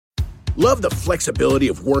Love the flexibility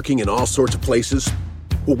of working in all sorts of places?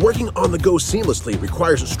 Well, working on the go seamlessly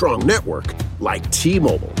requires a strong network like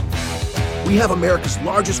T-Mobile. We have America's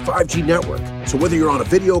largest 5G network, so whether you're on a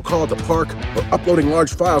video call at the park or uploading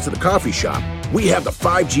large files at the coffee shop, we have the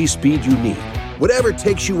 5G speed you need. Whatever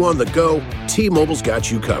takes you on the go, T-Mobile's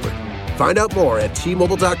got you covered. Find out more at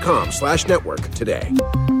T-Mobile.com/network today.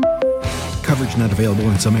 Coverage not available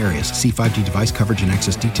in some areas. See 5G device coverage and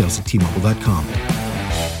access details at T-Mobile.com.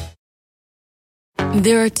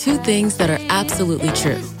 There are two things that are absolutely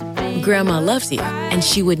true. Grandma loves you, and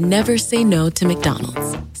she would never say no to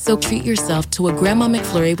McDonald's. So treat yourself to a Grandma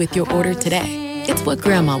McFlurry with your order today. It's what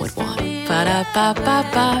Grandma would want.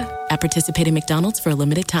 Ba-da-ba-ba-ba. At participating McDonald's for a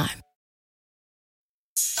limited time.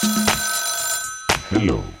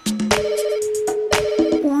 Hello.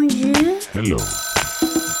 Bonjour. Hello.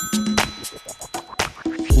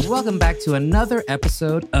 Welcome back to another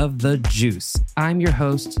episode of The Juice. I'm your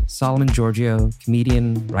host, Solomon Giorgio,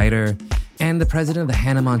 comedian, writer, and the president of the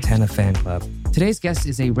Hannah Montana fan club. Today's guest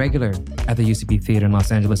is a regular at the UCB Theater in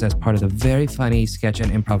Los Angeles as part of the very funny sketch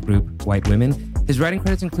and improv group White Women. His writing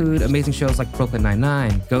credits include amazing shows like Brooklyn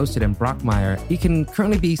Nine-Nine, Ghosted, and Brockmire. He can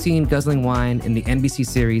currently be seen guzzling wine in the NBC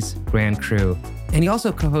series Grand Crew. And he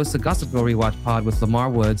also co-hosts the Gossip Girl Rewatch pod with Lamar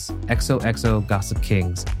Woods, XOXO Gossip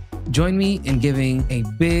Kings. Join me in giving a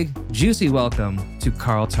big, juicy welcome to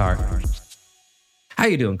Carl Tart. How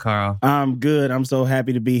you doing, Carl? I'm good. I'm so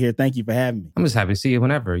happy to be here. Thank you for having me. I'm just happy to see you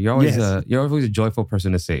whenever. You're always a joyful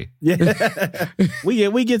person to see. Yeah,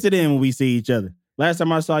 we get it in when we see each other. Last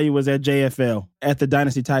time I saw you was at JFL at the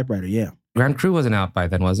Dynasty Typewriter. Yeah, Grand Crew wasn't out by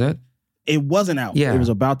then, was it? It wasn't out. Yeah, it was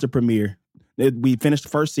about to premiere. We finished the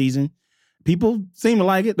first season. People seem to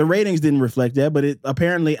like it. The ratings didn't reflect that, but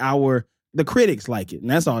apparently the critics like it, and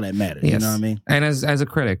that's all that matters. Yes. You know what I mean? And as a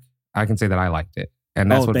critic, I can say that I liked it. And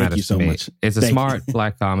that's what matters to me. Much. It's a smart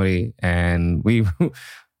black comedy, and we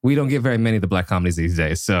don't get very many of the black comedies these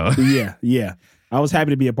days. So yeah. I was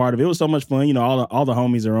happy to be a part of it. It was so much fun. You know, all the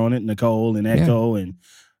homies are on it. Nicole and Echo and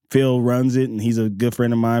Phil runs it, and he's a good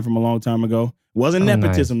friend of mine from a long time ago. Wasn't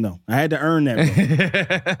nepotism though. I had to earn that. I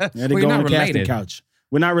had to go on the casting couch.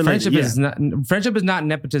 We're not related. Friendship is not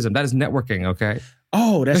nepotism. That is networking. Okay.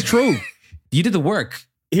 Oh, that's true. You did the work.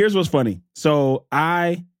 Here's what's funny. So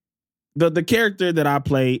the character that I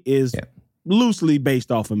play is loosely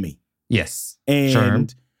based off of me. Yes.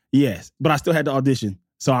 And yes, but I still had to audition.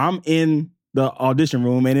 So I'm in the audition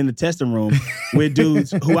room and in the testing room with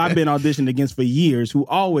dudes who I've been auditioning against for years who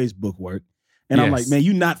always book work. And I'm like, man,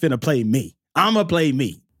 you not finna play me. I'm gonna play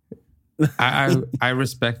me. I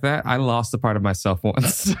respect that. I lost a part of myself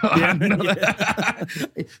once. So I know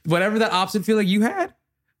that. Whatever that option feeling you had,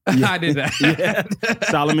 I did that.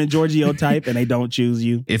 Solomon Giorgio type, and they don't choose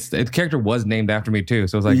you. The character was named after me too,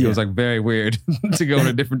 so it was like very weird to go in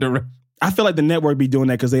a different direction. I feel like the network be doing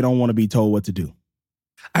that because they don't want to be told what to do.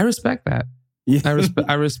 I respect that. Yeah.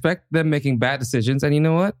 I respect them making bad decisions, and you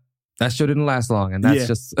know what? That show didn't last long, and that's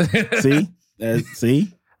just see.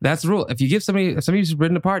 That's the rule. If somebody's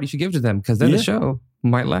written a part, you should give it to them because then the show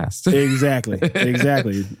might last. Exactly.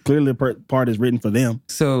 Clearly the part is written for them.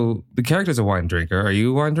 So the character's a wine drinker. Are you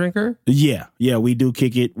a wine drinker? Yeah, we do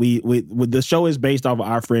kick it. We the show is based off of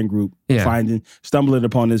our friend group stumbling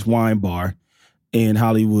upon this wine bar in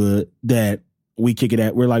Hollywood that we kick it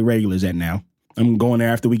at. We're like regulars at now. I'm going there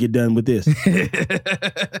after we get done with this.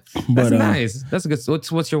 That's nice. That's a good.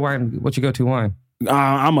 What's your wine? What's your go-to wine?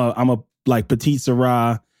 I'm a like Petit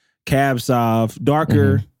Syrah, Cab Sauv,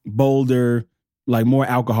 darker, bolder, like more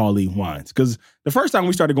alcohol-y wines. Because the first time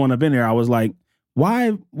we started going up in there, I was like,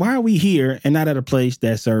 why are we here and not at a place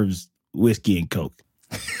that serves whiskey and Coke?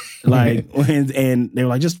 Like, and they were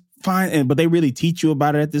like, just fine. But they really teach you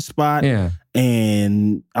about it at this spot. Yeah.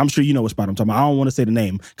 And I'm sure you know what spot I'm talking about. I don't want to say the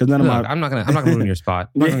name because I'm not gonna ruin your spot.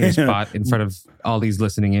 I'm not gonna ruin your spot in front of all these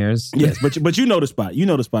listening ears. Yes, but you know the spot. You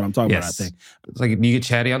know the spot I'm talking about, I think. It's like, you get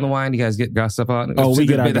chatty on the wine? You guys get gossip on? Oh, we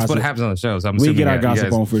get our gossip. That's what happens on the show. So we get our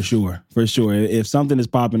gossip on for sure. For sure. If something is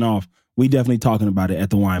popping off, we definitely talking about it at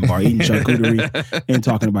the wine bar, eating charcuterie and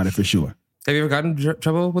talking about it for sure. Have you ever gotten in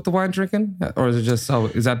trouble with the wine drinking? Or is it just,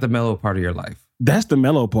 is that the mellow part of your life? That's the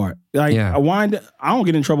mellow part. Like wine, I don't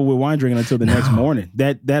get in trouble with wine drinking until the next morning.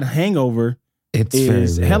 That hangover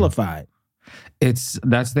is hellified. That's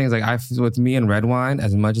the thing. Is like with me and red wine,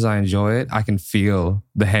 as much as I enjoy it, I can feel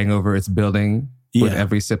the hangover it's building with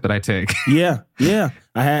every sip that I take. Yeah.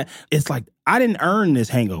 It's like I didn't earn this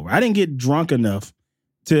hangover. I didn't get drunk enough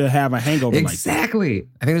to have a hangover like that. Exactly.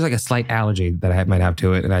 I think there's like a slight allergy that I might have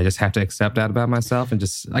to it, and I just have to accept that about myself and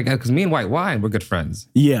just like, because me and white wine, we're good friends.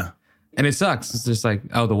 Yeah. And it sucks. It's just like,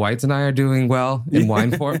 oh, the whites and I are doing well in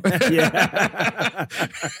wine form. Yeah.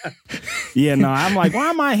 Yeah, no, I'm like, why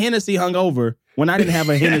am I Hennessy hungover when I didn't have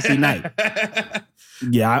a Hennessy night?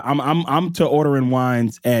 Yeah, I'm to ordering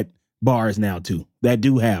wines at bars now too that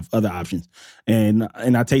do have other options. And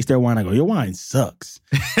I taste their wine, I go, your wine sucks.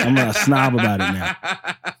 I'm a snob about it now.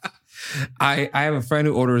 I have a friend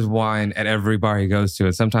who orders wine at every bar he goes to,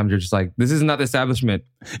 and sometimes you're just like, this is not the establishment.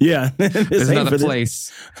 Yeah. This is not the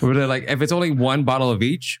place. Where they're like, if it's only one bottle of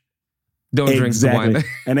each, don't drink the wine.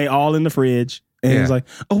 And they all in the fridge. And it's like,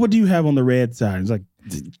 oh, what do you have on the red side? It's like,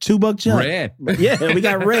 $2 jug. Red. Yeah, we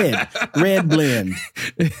got red. Red blend.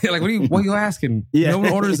 Like, what are you asking? Yeah. No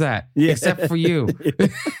one orders that except for you.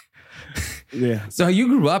 Yeah. So you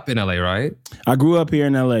grew up in LA, right? I grew up here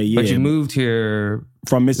in LA, yeah. But you moved here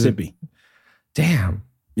from Mississippi. Damn.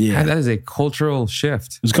 Yeah. That is a cultural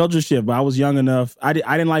shift. It was a cultural shift, but I was young enough. I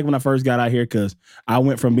didn't like when I first got out here because I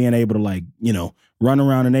went from being able to, like, you know, run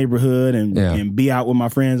around the neighborhood and be out with my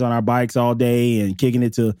friends on our bikes all day and kicking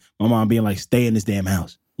it to my mom being like, stay in this damn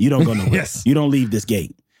house. You don't go nowhere. Yes. You don't leave this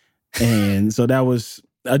gate. And so that was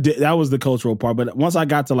the cultural part. But once I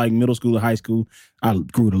got to like middle school or high school, I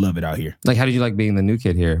grew to love it out here. Like, how did you like being the new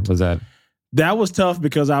kid here? That was tough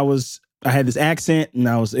because I had this accent and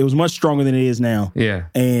it was much stronger than it is now. Yeah.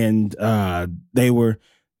 And the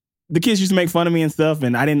kids used to make fun of me and stuff,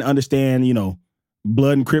 and I didn't understand, you know,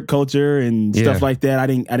 blood and Crip culture and stuff like that. I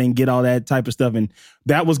didn't get all that type of stuff. And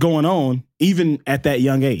that was going on even at that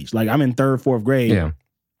young age. Like, I'm in 3rd, 4th grade. Yeah.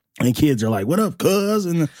 And kids are like, what up, cuz?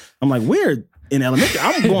 And I'm like, we're in elementary.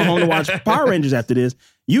 I'm going home to watch Power Rangers after this.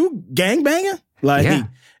 You gangbanging? Like, yeah.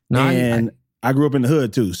 No, I grew up in the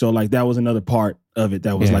hood too. So like that was another part of it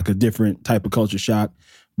that was like a different type of culture shock.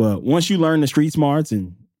 But once you learn the street smarts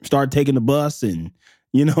and start taking the bus and,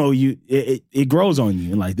 you know, it grows on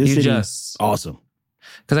you. And like, this city is awesome.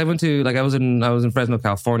 Because I was in Fresno,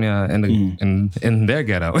 California, in their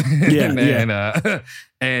ghetto.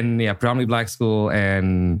 And predominantly black school,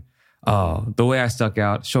 and the way I stuck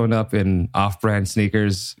out, showing up in off-brand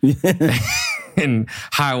sneakers and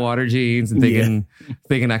high water jeans, and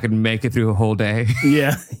thinking I could make it through a whole day.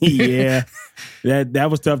 Yeah. That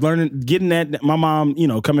was tough. Getting that. My mom, you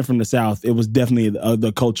know, coming from the South, it was definitely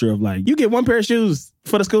the culture of like, you get one pair of shoes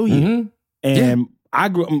for the school year. Mm-hmm. And I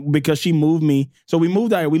grew because she moved me. So we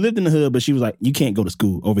moved out here. We lived in the hood, but she was like, you can't go to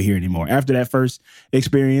school over here anymore. After that first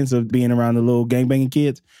experience of being around the little gangbanging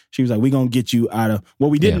kids, she was like, we're going to get you out of... What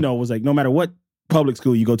we didn't know was like, no matter what public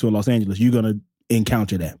school you go to in Los Angeles, you're going to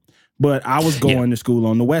encounter that. But I was going to school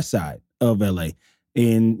on the west side of LA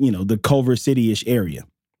in, you know, the Culver City-ish area.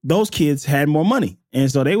 Those kids had more money. And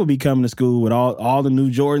so they would be coming to school with all the new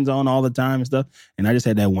Jordans on all the time and stuff. And I just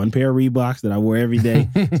had that one pair of Reeboks that I wore every day.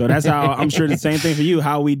 So that's how, I'm sure the same thing for you,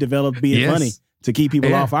 how we developed being funny to keep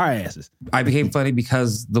people off our asses. I became funny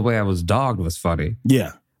because the way I was dogged was funny.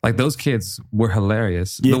 Yeah. Like, those kids were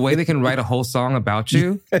hilarious. Yeah. The way they can write a whole song about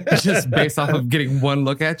you just based off of getting one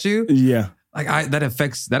look at you. Yeah. Like, that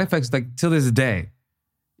affects like till this day.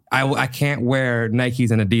 I can't wear Nikes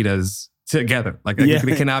and Adidas together. Like,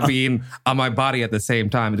 they cannot be on my body at the same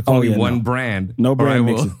time. It's only one brand. No brand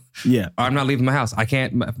mixing. Or I'm not leaving my house. I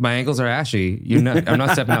can't. My ankles are ashy. I'm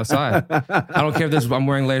not stepping outside. I don't care if I'm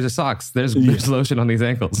wearing layers of socks. There's lotion on these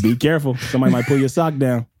ankles. Be careful. Somebody might pull your sock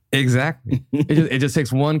down. Exactly. It just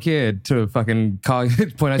takes one kid to fucking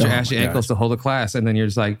point out your ashy ankles to hold a class, and then you're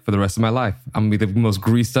just like, for the rest of my life, I'm gonna be the most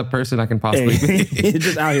greased up person I can possibly be.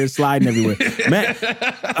 Just out here sliding everywhere.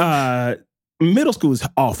 Man, middle school is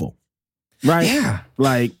awful. Right? Yeah.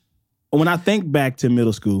 Like, when I think back to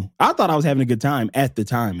middle school, I thought I was having a good time at the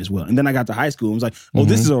time as well. And then I got to high school and was like, oh,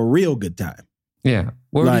 this is a real good time. Yeah.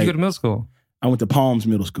 Where did you go to middle school? I went to Palms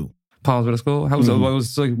Middle School. Palms Middle School? How was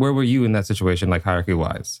where were you in that situation, like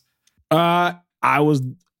hierarchy-wise? I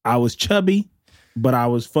was chubby, but I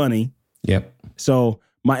was funny. Yep. So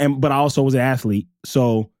but I also was an athlete.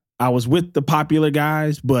 So I was with the popular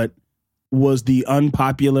guys, but was the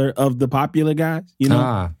unpopular of the popular guys, you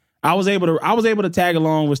know? I was able to tag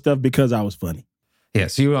along with stuff because I was funny. Yeah,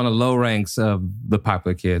 so you were on the low ranks of the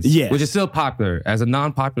popular kids. Yeah. Which is still popular. As a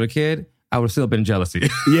non-popular kid, I would have still been jealous of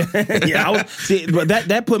you. But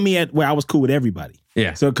that put me at where I was cool with everybody.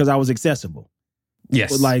 Yeah. So because I was accessible.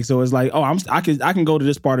 Yes. Like, so it's like, I can go to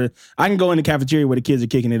this I can go in the cafeteria where the kids are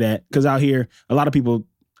kicking it at. Because out here, a lot of people,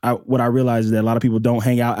 what I realize is that a lot of people don't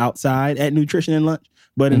hang out outside at nutrition and lunch.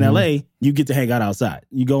 But in LA, you get to hang out outside.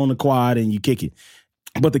 You go on the quad and you kick it.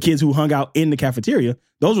 But the kids who hung out in the cafeteria,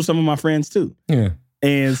 those were some of my friends too. Yeah.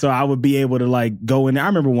 And so I would be able to like go in there. I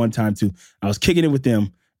remember one time too, I was kicking it with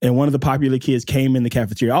them and one of the popular kids came in the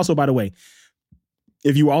cafeteria. Also, by the way,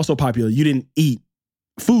 if you were also popular, you didn't eat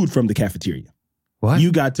food from the cafeteria. What?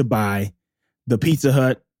 You got to buy the Pizza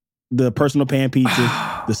Hut, the personal pan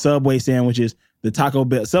pizza, the Subway sandwiches, the Taco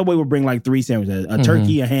Bell. Subway would bring like 3 sandwiches, a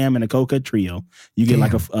turkey, a ham, and a Coca trio. You get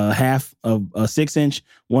like a half of a 6-inch,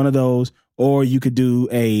 one of those, or you could do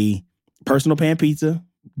a personal pan pizza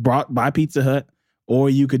brought by Pizza Hut, or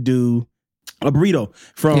you could do a burrito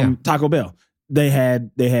from Taco Bell. They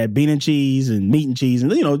had bean and cheese and meat and cheese and,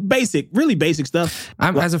 really basic stuff.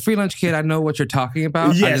 As a free lunch kid, I know what you're talking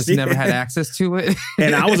about. Yes, I just never had access to it.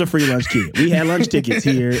 And I was a free lunch kid. We had lunch tickets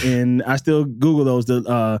here, and I still Google those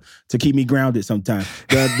to keep me grounded sometimes.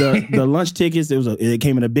 The lunch tickets, it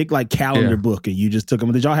came in a big like calendar book, and you just took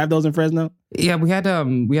them. Did y'all have those in Fresno? Yeah, we had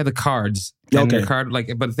the cards. And your card, but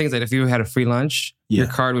the thing is that if you had a free lunch, your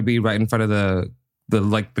card would be right in front of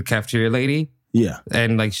the cafeteria lady. Yeah.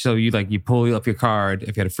 And so you pull up your card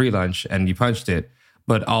if you had a free lunch and you punched it.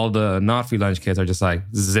 But all the not free lunch kids are just like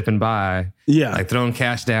zipping by. Yeah. Like throwing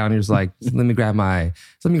cash down. You're just like, let me grab my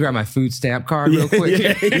food stamp card real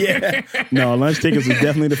quick. Yeah. No, lunch tickets was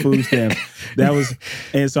definitely the food stamp.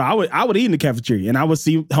 And so I would eat in the cafeteria, and I would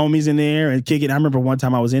see homies in there and kick it. I remember one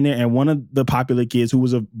time I was in there, and one of the popular kids who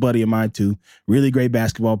was a buddy of mine too, really great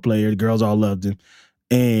basketball player. The girls all loved him.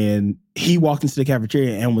 And he walked into the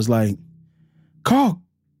cafeteria and was like, Carl,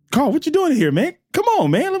 what you doing here, man? Come on,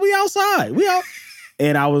 man. We outside. We out.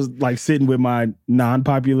 And I was like sitting with my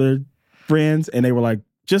non-popular friends, and they were like,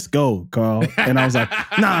 just go, Carl. And I was like,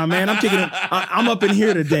 nah, man, I'm kicking it. I'm up in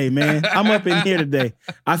here today, man. I'm up in here today.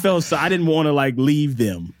 I felt so I didn't want to like leave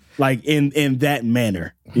them like in that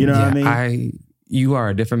manner. You know what I mean? You are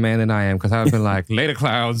a different man than I am, because I would have been like, later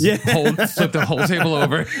clouds, flip the whole table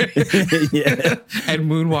over, and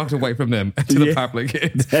moonwalked away from them to the popular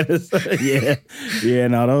kids. No,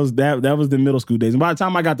 that was the middle school days. And by the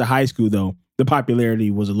time I got to high school, though, the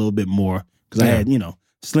popularity was a little bit more, because I had,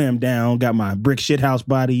 slimmed down, got my brick shit house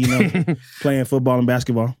body, playing football and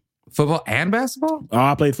basketball. Football and basketball? Oh,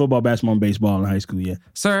 I played football, basketball, and baseball in high school, yeah.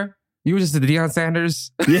 Sir? You were just the Deion Sanders?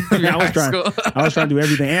 Yeah, I was trying to do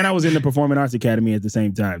everything. And I was in the Performing Arts Academy at the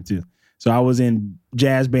same time, too. So I was in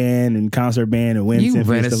jazz band and concert band and wind symphony,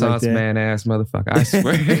 Renaissance stuff like that. man ass motherfucker, I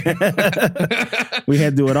swear. We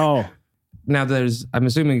had to do it all. Now I'm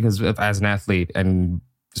assuming, because as an athlete, and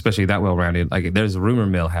especially that well-rounded, like there's a rumor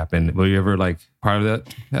mill happen. Were you ever like part of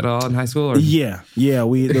that at all in high school? Or? Yeah.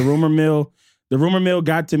 The rumor mill. The rumor mill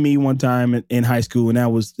got to me one time in high school, and that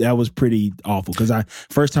was pretty awful, because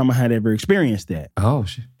first time I had ever experienced that. Oh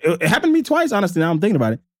shit! It happened to me twice, honestly. Now I'm thinking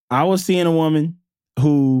about it. I was seeing a woman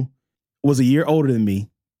who was a year older than me.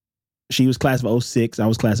 She was class of 2006. I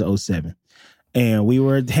was class of 2007, and we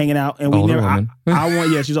were hanging out. And we she was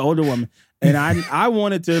an older woman, and I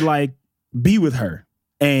wanted to like be with her,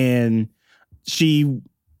 and she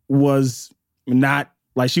was not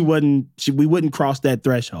like we wouldn't cross that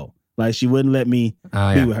threshold. Like, she wouldn't let me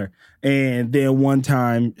be with her. And then one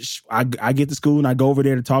time, I get to school and I go over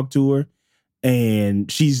there to talk to her,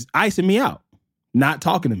 and she's icing me out, not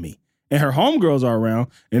talking to me. And her homegirls are around,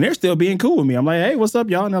 and they're still being cool with me. I'm like, hey, what's up,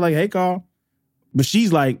 y'all? And they're like, hey, Carl. But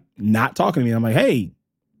she's like not talking to me. I'm like, hey.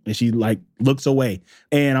 And she like looks away.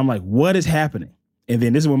 And I'm like, what is happening? And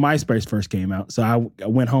then this is when MySpace first came out. So I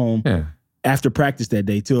went home after practice that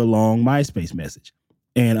day to a long MySpace message.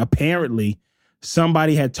 And apparently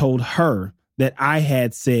somebody had told her that I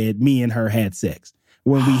had said me and her had sex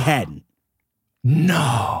when we hadn't.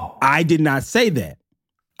 No. I did not say that.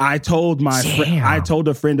 I told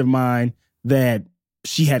a friend of mine that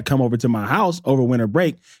she had come over to my house over winter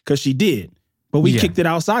break, because she did. But we kicked it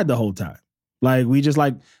outside the whole time. Like, we just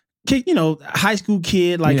like kicked, high school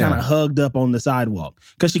kid, like kind of hugged up on the sidewalk,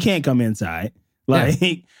 because she can't come inside.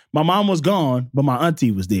 Like, my mom was gone, but my auntie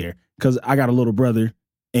was there, because I got a little brother.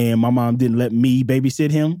 And my mom didn't let me babysit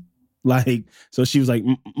him. Like, so she was like,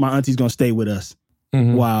 my auntie's going to stay with us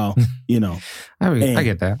while, I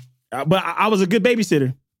get that. But I was a good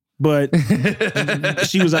babysitter. But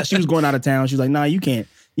she was going out of town. She was like, nah, you can't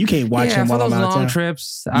watch him while I'm out of town. Long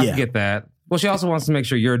trips, I get that. Well, she also wants to make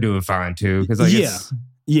sure you're doing fine too. Because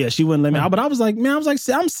she wouldn't let me out. But I was like,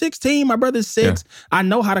 I'm 16. My brother's 6. Yeah. I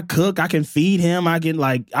know how to cook. I can feed him. I can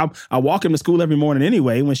I walk him to school every morning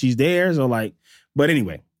anyway when she's there. So like, but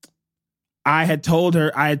anyway, I had told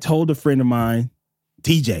a friend of mine,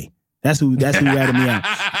 TJ. That's who ratted me out.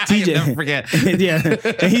 TJ, never forget. Yeah,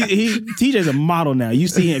 and TJ's a model now. You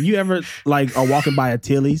see him. If you ever like are walking by a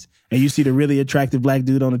Tilly's and you see the really attractive black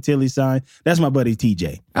dude on the Tilly's sign, that's my buddy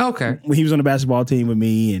TJ. Okay, he was on the basketball team with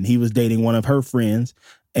me, and he was dating one of her friends.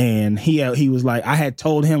 And he was like, I had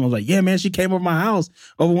told him, I was like, yeah, man, she came over my house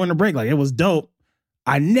over winter break. Like, it was dope.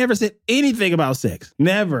 I never said anything about sex.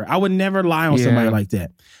 Never. I would never lie on somebody like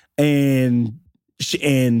that. And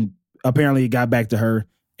and apparently it got back to her,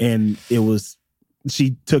 and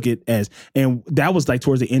she took it and that was like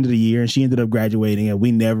towards the end of the year, and she ended up graduating, and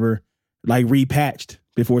we never like repatched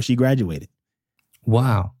before she graduated.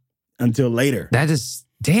 Wow. Until later. That is,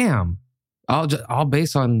 damn. All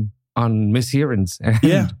based on mishearings.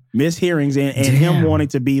 Yeah, mishearings and him wanting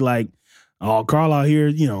to be like, oh, Carl out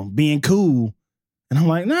here, being cool. And I'm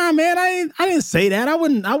like, nah, man, I didn't say that. I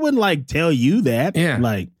wouldn't like tell you that. Yeah.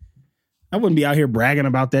 Like, I wouldn't be out here bragging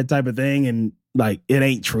about that type of thing, and like it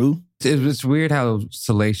ain't true. It's weird how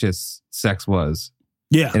salacious sex was.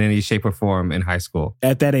 Yeah. In any shape or form in high school.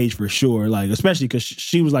 At that age, for sure. Like, especially because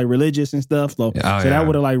she was like religious and stuff. So that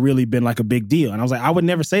would have like really been like a big deal. And I was like, I would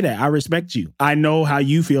never say that. I respect you. I know how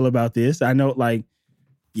you feel about this. I know, like,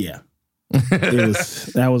 yeah.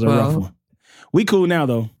 That was a rough one. We cool now,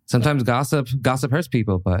 though. Sometimes gossip hurts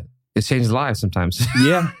people, but it changes lives sometimes.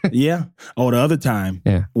 Yeah. Oh, the other time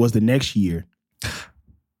was the next year.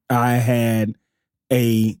 I had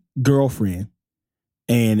a girlfriend.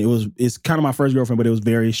 And it's kind of my first girlfriend, but it was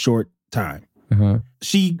very short time. Uh-huh.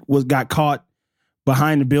 She got caught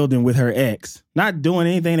behind the building with her ex, not doing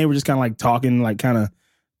anything. They were just kind of like talking, like kind of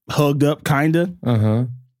hugged up, kind of. Uh-huh.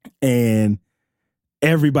 And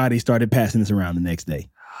everybody started passing this around the next day.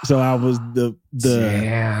 So I was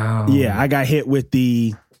I got hit with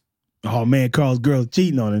oh man, Carl's girl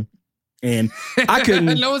cheating on him. And I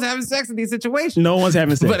couldn't. No one's having sex in these situations. No one's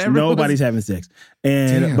having sex. Nobody's having sex.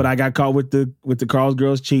 But I got caught with the Carl's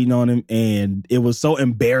girls cheating on him, and it was so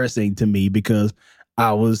embarrassing to me because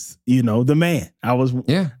I was, the man. I was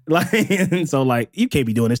like, and so like, you can't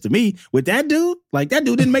be doing this to me with that dude. Like that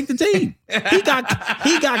dude didn't make the team. He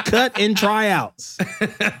got cut in tryouts.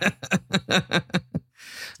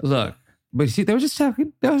 Look. But see, they were just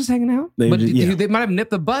talking. They were just hanging out. They might have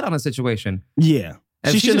nipped the butt on a situation. Yeah.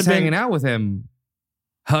 And she was hanging out with him,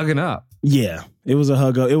 hugging up. Yeah, it was a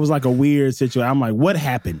hug up. It was like a weird situation. I'm like, what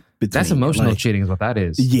happened? That's emotional cheating is what that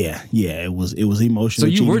is. Yeah, it was emotional. So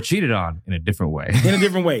you cheating. were cheated on in a different way. In a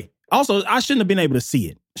different way. Also, I shouldn't have been able to see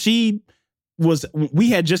it. We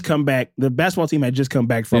had just come back. The basketball team had just come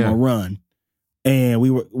back from a run. And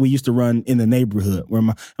we used to run in the neighborhood where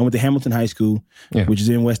I went to Hamilton High School, which is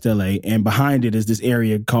in West LA, and behind it is this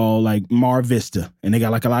area called like Mar Vista, and they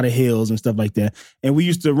got like a lot of hills and stuff like that. And we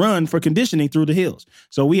used to run for conditioning through the hills.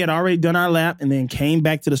 So we had already done our lap and then came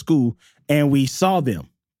back to the school, and we saw them.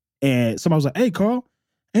 And somebody was like, "Hey, Carl,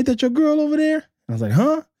 ain't that your girl over there?" I was like,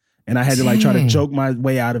 "Huh?" And I had to like try to joke my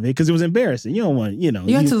way out of it because it was embarrassing. You don't want, You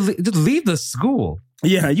had to just leave the school.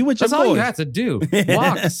 Yeah, you with your boys. That's all you had to do.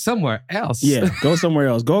 Walk somewhere else. Yeah, go somewhere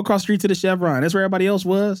else. Go across the street to the Chevron. That's where everybody else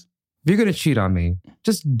was. If you're going to cheat on me,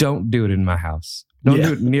 just don't do it in my house. Don't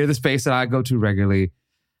do it near the space that I go to regularly.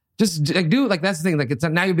 Just like, do it. Like, that's the thing. Like,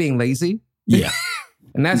 now you're being lazy. Yeah.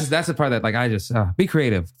 And that's the part that like I just be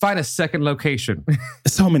creative. Find a second location.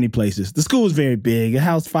 So many places. The school was very big. It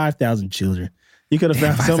housed 5,000 children. You could have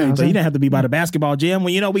found so many places. You didn't have to be by the basketball gym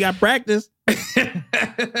when we got practice.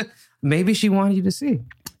 Maybe she wanted you to see.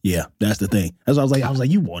 Yeah, that's the thing. That's what I was like,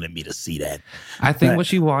 you wanted me to see that. I think what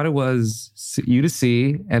she wanted was you to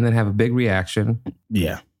see and then have a big reaction.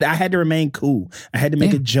 Yeah. I had to remain cool. I had to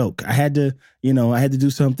make a joke. I had to, I had to do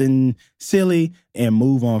something silly and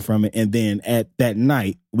move on from it. And then at that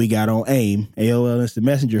night, we got on AIM, AOL Instant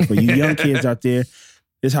Messenger for you young kids out there.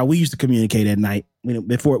 This is how we used to communicate at night when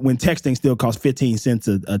texting still cost 15 cents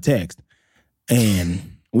a text.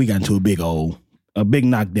 And we got into a big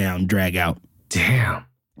knockdown, drag out. Damn.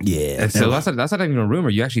 Yeah. So that's not even a rumor.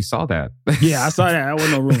 You actually saw that. Yeah, I saw that. That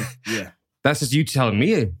wasn't no rumor. Yeah. That's just you telling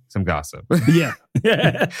me some gossip. Yeah.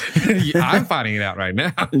 I'm finding it out right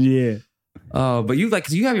now. Yeah. But you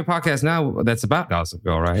have your podcast now that's about Gossip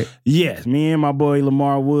Girl, right? Yes. Me and my boy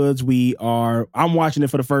Lamar Woods, I'm watching it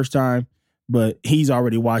for the first time, but he's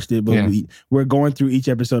already watched it. But we're going through each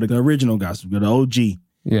episode of the original Gossip Girl, the OG.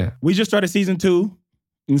 Yeah. We just started season 2.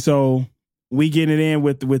 And so we getting it in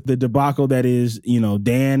with the debacle that is,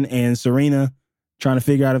 Dan and Serena trying to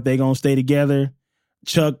figure out if they're going to stay together.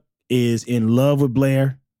 Chuck is in love with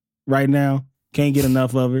Blair right now. Can't get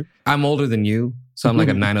enough of her. I'm older than you, so I'm like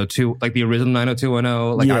a 902, like the original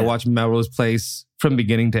 90210. Like I watch Melrose Place from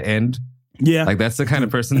beginning to end. Yeah. Like that's the kind of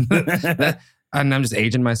person and I'm just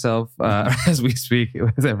aging myself as we speak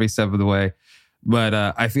with every step of the way. But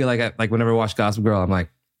I feel like whenever I watch Gossip Girl, I'm like,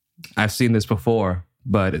 I've seen this before,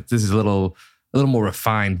 but this is a little more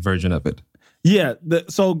refined version of it. Yeah.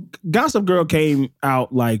 So Gossip Girl came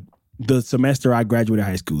out like the semester I graduated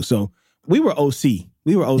high school. So we were OC.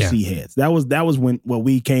 We were OC heads. That was when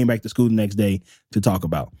we came back to school the next day to talk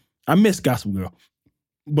about. I miss Gossip Girl.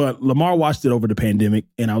 But Lamar watched it over the pandemic,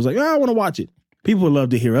 and I was like, I want to watch it. People would love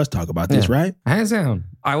to hear us talk about this, right? Hands down.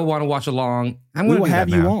 I will want to watch along. We will have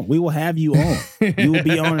you on. We will have you on. You will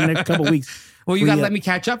be on in the next couple of weeks. Well, you got to let me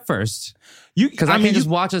catch up first. Because I can't just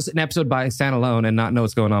watch an episode by standalone and not know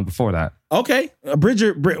what's going on before that. Okay.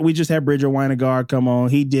 We just had Bridger Weinegard come on.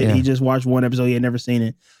 He did. Yeah. He just watched one episode. He had never seen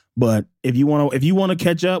it. But if you want to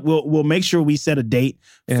catch up, we'll make sure we set a date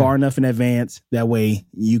far enough in advance. That way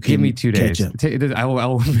you can give me 2 days. Catch up. I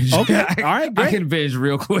will binge. Okay. All right. Great. I can binge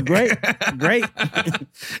real quick. Great. As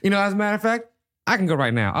a matter of fact, I can go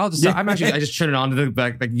right now. I just turn it on to the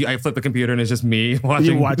back. Like I flip the computer and it's just me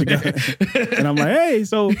watching. You watching it. And I'm like, hey,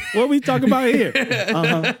 so what are we talking about here?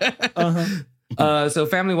 So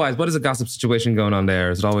family wise, what is the gossip situation going on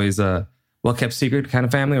there? Is it always well-kept secret kind of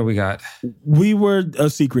family, or we were a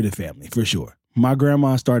secretive family, for sure. My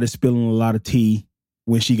grandma started spilling a lot of tea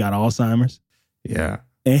when she got Alzheimer's. Yeah.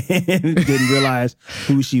 And didn't realize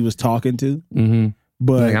who she was talking to. Mm-hmm.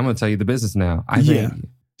 But I'm going to tell you the business now. I think.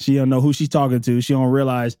 She don't know who she's talking to. She don't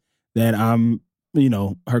realize that I'm,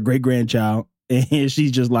 her great-grandchild. And she's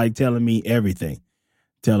just like telling me everything.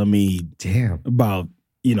 Telling me about,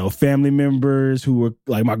 family members who were,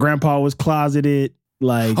 like my grandpa was closeted.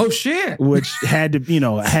 Like, oh shit, which had to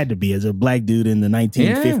be as a black dude in the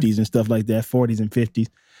 1950s and stuff like that, 40s and 50s,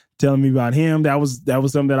 telling me about him. That was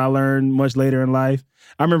something that I learned much later in life.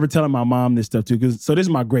 I remember telling my mom this stuff too, so this is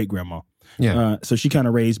my great grandma. Yeah. So she kind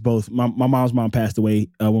of raised both. My mom's mom passed away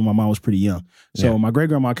when my mom was pretty young. So my great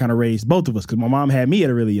grandma kind of raised both of us because my mom had me at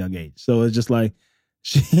a really young age. So it's just like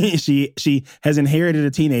she has inherited a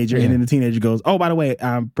teenager, and then the teenager goes, "Oh, by the way,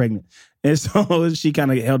 I'm pregnant." And so she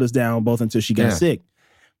kind of held us down both until she got sick.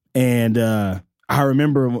 And I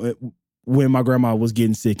remember when my grandma was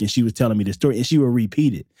getting sick and she was telling me this story and she would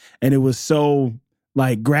repeat it. And it was so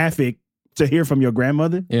like graphic to hear from your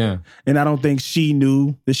grandmother. Yeah. And I don't think she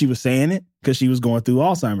knew that she was saying it because she was going through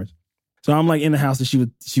Alzheimer's. So I'm like in the house and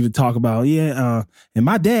she would talk about, and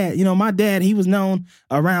my dad, he was known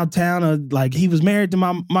around town, like he was married to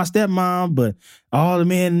my stepmom, but all the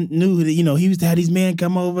men knew that, he used to have these men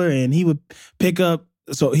come over and he would pick up.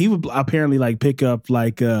 So he would apparently like pick up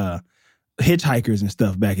like hitchhikers and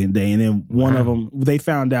stuff back in the day. And then one of them, they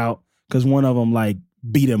found out because one of them like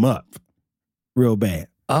beat him up real bad.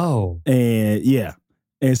 Oh. And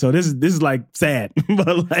and so this is like sad,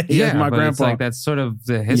 but like my grandpa. It's like that's sort of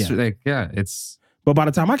the history. It's. But by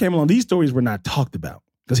the time I came along, these stories were not talked about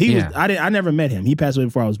because he was. I never met him. He passed away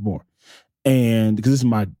before I was born, and because this is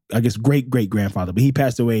my great grandfather, but he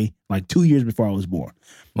passed away like 2 years before I was born.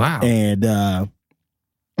 Wow. And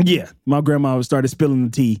my grandma started spilling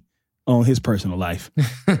the tea on his personal life,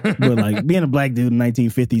 but like being a black dude in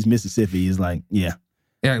 1950s Mississippi is like Yeah,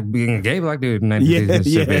 being a gay black dude in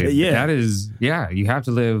 1950s. That is, you have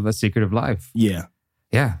to live a secretive life. Yeah.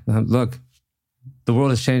 Yeah. Look, the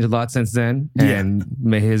world has changed a lot since then, and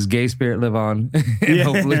may his gay spirit live on. And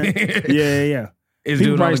hopefully. Yeah.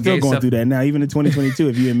 People probably still going through that now, even in 2022,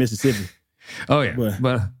 if you're in Mississippi. Oh, yeah.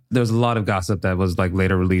 But there's a lot of gossip that was like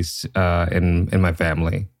later released in my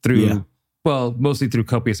family through... Well, mostly through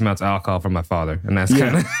copious amounts of alcohol from my father. And that's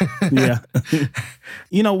kind of...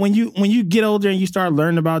 when you get older and you start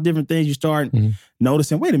learning about different things, you start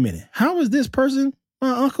noticing, wait a minute, how is this person my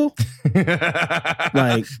uncle?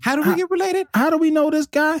 Like, how do we get related? How do we know this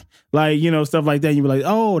guy? Like, stuff like that. And you be like,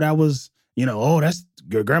 oh, that was, that's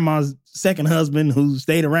your grandma's second husband who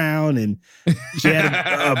stayed around and she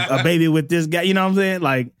had a baby with this guy. You know what I'm saying?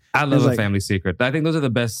 Like, I love a family secret. I think those are the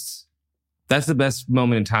best... That's the best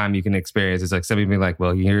moment in time you can experience. It's like somebody being like,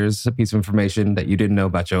 well, here's a piece of information that you didn't know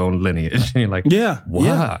about your own lineage. And you're like,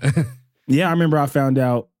 wow. Yeah, I remember I found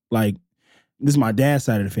out, like, this is my dad's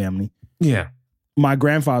side of the family. Yeah. My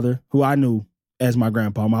grandfather, who I knew as my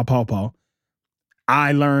grandpa, my pawpaw,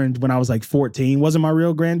 I learned when I was like 14, wasn't my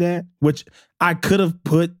real granddad, which I could have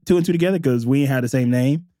put 2 and 2 together because we ain't had the same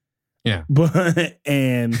name. Yeah. But,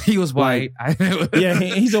 and... He was white.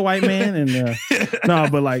 He's a white man. And,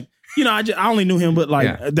 but like... I only knew him, but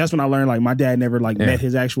like that's when I learned like my dad never met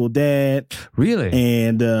his actual dad. Really?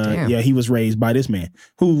 And he was raised by this man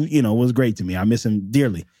who, was great to me. I miss him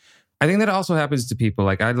dearly. I think that also happens to people.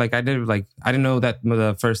 I didn't know that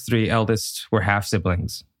the first 3 eldest were half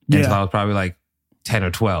siblings until I was probably like 10 or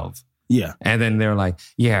 12. Yeah. And then they're like,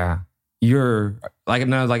 you're like,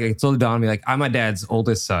 no, like it totally dawned on me, like I'm my dad's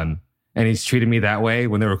oldest son. And he's treated me that way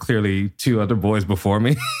when there were clearly 2 other boys before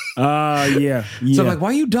me. Yeah. So I'm like, why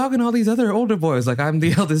are you dogging all these other older boys? Like, I'm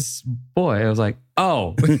the eldest boy. I was like,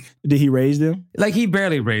 oh. Did he raise them? Like, he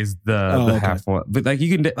barely raised the half one. But like,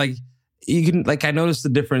 you can, I noticed the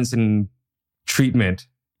difference in treatment.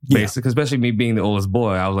 Basically, especially me being the oldest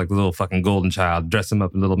boy. I was like the little fucking golden child, dress him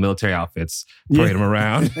up in little military outfits, parade him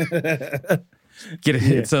around. Get it?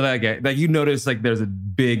 Yeah. So that guy, like you notice, like there's a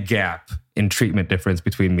big gap in treatment difference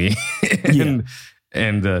between me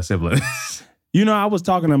and siblings. You know, I was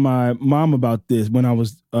talking to my mom about this when I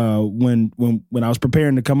was when I was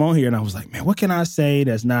preparing to come on here, and I was like, man, what can I say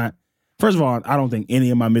that's not? First of all, I don't think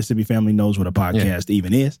any of my Mississippi family knows what a podcast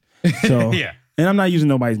even is. So and I'm not using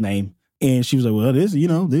nobody's name. And she was like, well, this,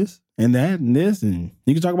 this and that and this, and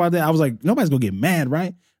you can talk about that. I was like, nobody's gonna get mad,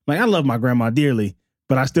 right? Like, I love my grandma dearly,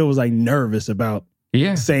 but I still was like nervous about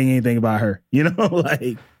saying anything about her.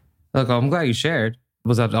 Like. Look, I'm glad you shared.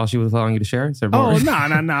 Was that all she was allowing you to share? Oh,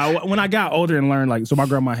 no. When I got older and learned, like, so my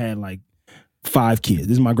grandma had like 5 kids.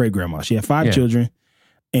 This is my great grandma. She had 5 children.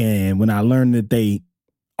 And when I learned that they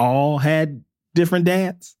all had different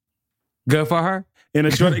dads. Good for her.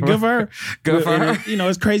 Good for her. Good for her.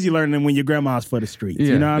 It's crazy learning when your grandma's for the streets.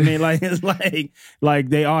 You know what I mean? Like, it's like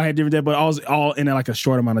they all had different dads, but all in like a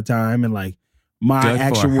short amount of time. And like my Good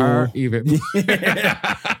actual, for her, even.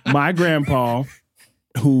 my grandpa,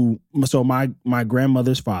 so my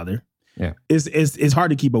grandmother's father, it's hard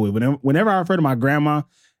to keep up with. Whenever I refer to my grandma,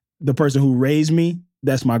 the person who raised me,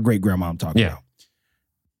 that's my great grandma I'm talking about.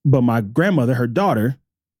 But my grandmother, her daughter,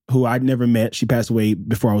 who I'd never met, she passed away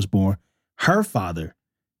before I was born. Her father,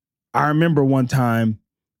 I remember one time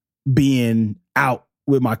being out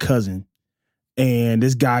with my cousin, and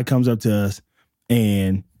this guy comes up to us,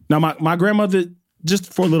 and now my grandmother,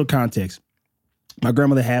 just for a little context, my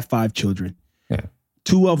grandmother had 5 children.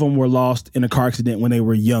 2 of them were lost in a car accident when they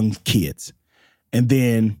were young kids. And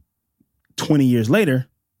then 20 years later,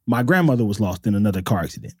 my grandmother was lost in another car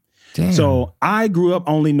accident. Damn. So I grew up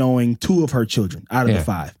only knowing 2 of her children out of the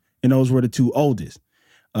 5. And those were the 2 oldest.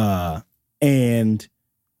 And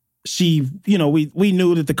she, we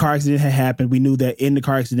knew that the car accident had happened. We knew that in the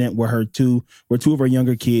car accident were 2 of her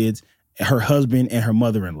younger kids, her husband and her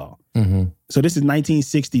mother-in-law. Mm-hmm. So this is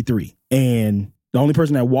 1963. And the only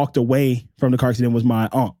person that walked away from the car accident was my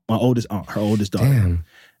aunt, my oldest aunt, her oldest daughter. Damn.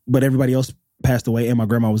 But everybody else passed away, and my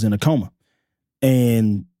grandma was in a coma.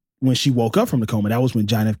 And when she woke up from the coma, that was when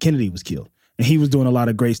John F. Kennedy was killed. And he was doing a lot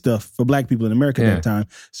of great stuff for Black people in America at that time.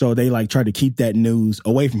 So they tried to keep that news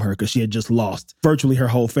away from her because she had just lost virtually her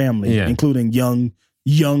whole family, including young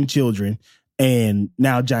children. And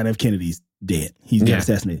now John F. Kennedy's dead. He's got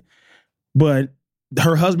assassinated. But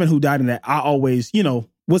her husband, who died in that, I always,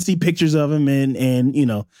 would see pictures of him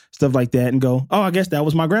and stuff like that and go, oh, I guess that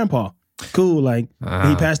was my grandpa. Cool. Like,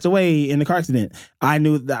 he passed away in the car accident. I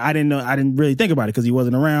didn't really think about it because he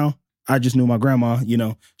wasn't around. I just knew my grandma,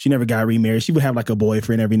 she never got remarried. She would have like a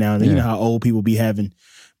boyfriend every now and then. You know how old people be having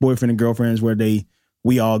boyfriend and girlfriends where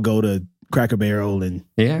we all go to Cracker Barrel and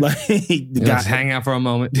just hang out for a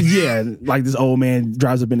moment. Like this old man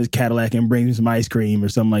drives up in his Cadillac and brings me some ice cream or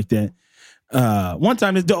something like that. One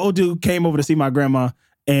time this old dude came over to see my grandma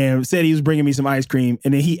and said he was bringing me some ice cream,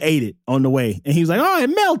 and then he ate it on the way. And he was like, oh, it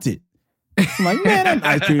melted. I'm like, man, that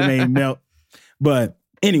ice cream ain't melt. But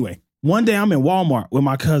anyway, one day I'm in Walmart with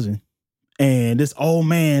my cousin, and this old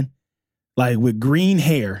man, like with green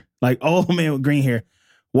hair,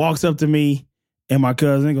 walks up to me and my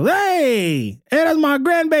cousin and goes, hey, that's my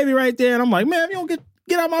grandbaby right there. And I'm like, man, if you don't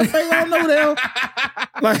get out my face, I don't know the hell.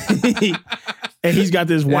 Like, and he's got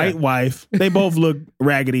this white wife. They both look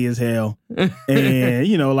raggedy as hell.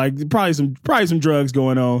 And, probably some drugs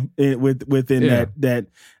going on within that.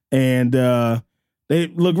 And they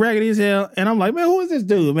look raggedy as hell. And I'm like, man, who is this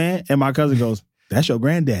dude, man? And my cousin goes, that's your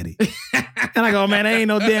granddaddy. And I go, man, that ain't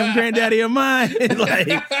no damn granddaddy of mine. Like,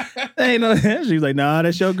 ain't no. She's like, nah,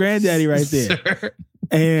 that's your granddaddy right there. Sure.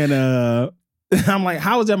 And I'm like,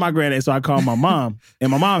 how is that my granddaddy? So I called my mom,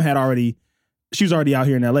 and my mom she was already out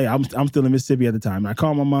here in LA. I'm still in Mississippi at the time. And I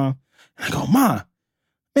called my mom, and I go, Mom,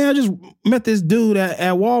 man, I just met this dude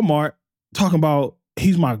at Walmart talking about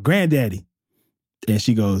he's my granddaddy. And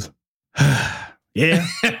she goes, yeah,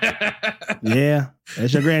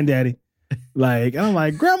 that's your granddaddy. Like, and I'm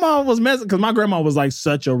like, grandma was messing, because my grandma was like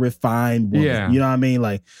such a refined woman. Yeah. You know what I mean?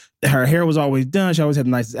 Like, her hair was always done. She always had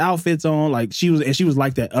the nicest outfits on. Like, she was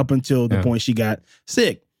like that up until the point she got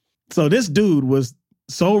sick. So this dude was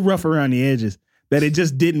so rough around the edges that it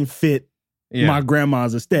just didn't fit my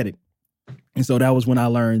grandma's aesthetic. And so that was when I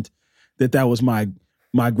learned that was my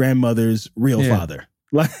grandmother's real father.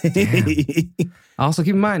 Like, also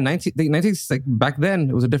keep in mind, 19 like back then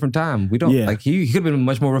it was a different time. We don't like he could have been a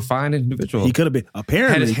much more refined individual. He could have been,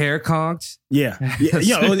 apparently had his hair conked. Because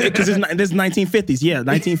this is 1950s.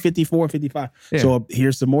 1954, 55. So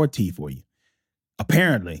here's some more tea for you.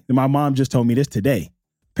 Apparently, my mom just told me this today.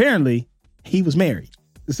 Apparently, he was married.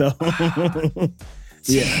 So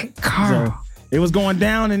Carl. It was going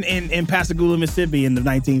down in Pascagoula, Mississippi in the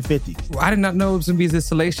 1950s. I did not know it was going to be this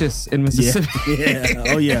salacious in Mississippi. Yeah.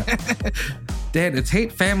 Oh, yeah. Dad, it's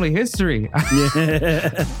hate family history.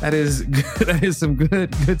 Yeah. That is some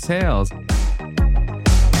good tales.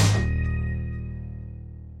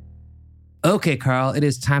 Okay, Carl, it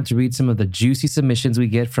is time to read some of the juicy submissions we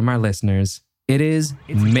get from our listeners. It is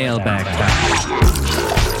mailbag time.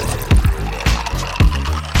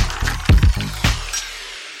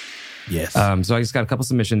 Yes. So I just got a couple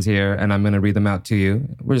submissions here, and I'm going to read them out to you.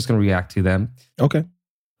 We're just going to react to them. Okay.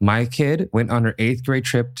 My kid went on her 8th grade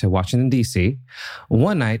trip to Washington, D.C.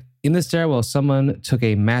 One night, in the stairwell, someone took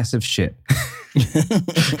a massive shit.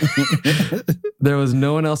 There was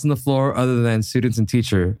no one else on the floor other than students and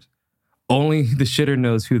teachers. Only the shitter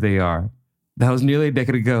knows who they are. That was nearly a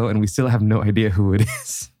decade ago, and we still have no idea who it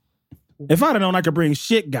is. If I'd have known I could bring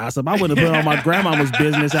shit gossip, I wouldn't have put all my grandmama's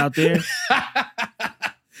business out there.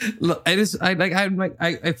 Look, I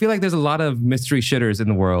feel like there's a lot of mystery shitters in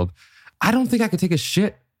the world. I don't think I could take a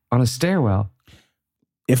shit on a stairwell.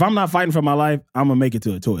 If I'm not fighting for my life, I'm gonna make it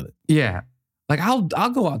to a toilet. Yeah, like I'll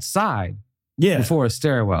go outside. Yeah, before a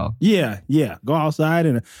stairwell. Yeah. Go outside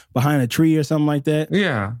and behind a tree or something like that.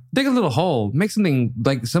 Yeah, dig a little hole. Make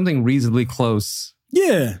something reasonably close.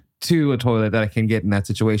 Yeah, to a toilet that I can get in that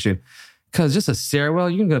situation. Because just a stairwell,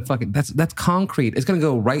 you're gonna fucking that's concrete. It's gonna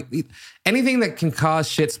go right. Anything that can cause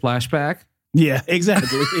shit splashback. Yeah,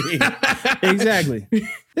 exactly. Exactly.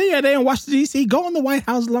 Yeah, they in Washington, D.C. Go on the White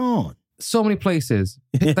House lawn. So many places.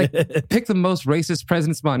 Pick the most racist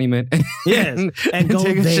president's monument. And go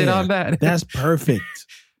take a there. shit on that. That's perfect.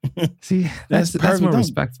 See, that's more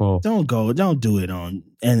respectful. Don't do it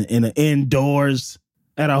in indoors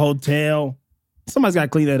at a hotel. Somebody's got to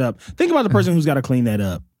clean that up. Think about the person who's got to clean that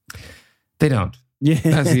up. They don't. Yeah,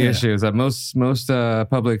 that's the issue. Is that most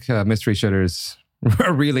public mystery shitters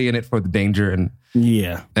are really in it for the danger, and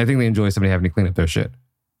yeah, I think they enjoy somebody having to clean up their shit.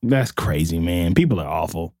 That's crazy, man. People are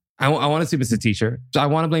awful. I want to assume it's a teacher. So I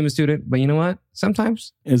want to blame a student, but you know what?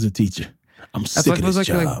 Sometimes as a teacher, I'm sick of this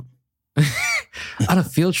job. On a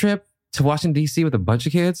field trip to Washington, D.C. with a bunch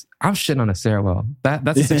of kids, I'm shitting on a stairwell.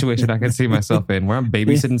 That's a situation I can see myself in, where I'm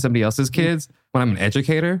babysitting somebody else's kids when I'm an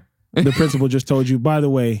educator. The principal just told you, by the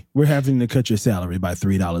way, we're having to cut your salary by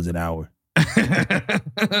 $3 an hour.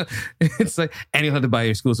 It's like, and you'll have to buy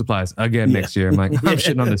your school supplies again next year. I'm like, I'm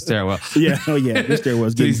shitting on the stairwell. Yeah, this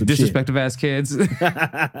stairwell's getting some disrespectful ass kids. All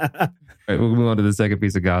right, we'll move on to the second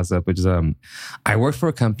piece of gossip, which is I worked for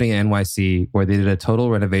a company in NYC where they did a total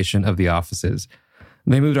renovation of the offices.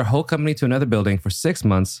 They moved our whole company to another building for 6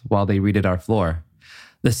 months while they redid our floor.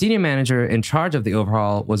 The senior manager in charge of the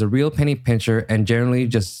overhaul was a real penny pincher and generally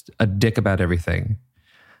just a dick about everything.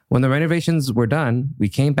 When the renovations were done, we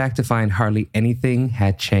came back to find hardly anything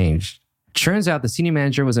had changed. Turns out the senior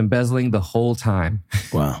manager was embezzling the whole time.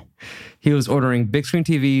 Wow. He was ordering big screen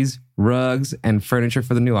TVs, rugs, and furniture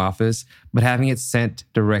for the new office, but having it sent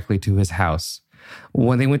directly to his house.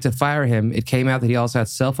 When they went to fire him, it came out that he also had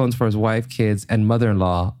cell phones for his wife, kids, and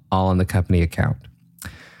mother-in-law all on the company account.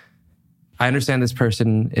 I understand this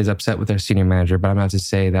person is upset with their senior manager, but I'm about to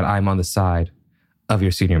say that I'm on the side of your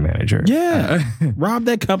senior manager. Yeah. Rob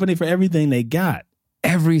that company for everything they got.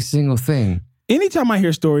 Every single thing. Anytime I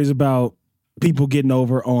hear stories about people getting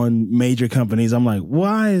over on major companies, I'm like,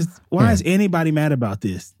 why is anybody mad about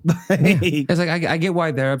this? It's like, I get why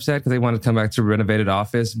they're upset because they want to come back to a renovated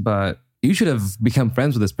office, but you should have become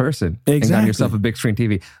friends with this person. Exactly. And got yourself a big screen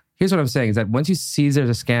TV. Here's what I'm saying is that once you see there's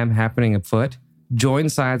a scam happening afoot, join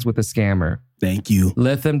sides with the scammer. Thank you.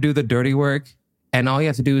 Let them do the dirty work. And all you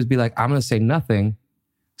have to do is be like, I'm going to say nothing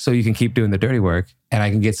so you can keep doing the dirty work and I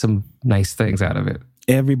can get some nice things out of it.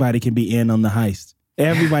 Everybody can be in on the heist.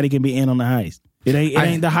 Everybody can be in on the heist. It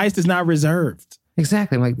ain't the heist is not reserved.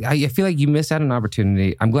 Exactly. I'm like, I feel like you missed out on an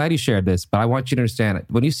opportunity. I'm glad you shared this, but I want you to understand it.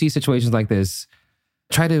 When you see situations like this,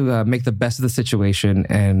 try to make the best of the situation.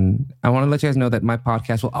 And I want to let you guys know that my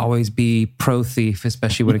podcast will always be pro-thief,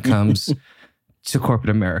 especially when it comes to corporate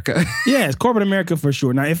America. Yeah, it's corporate America for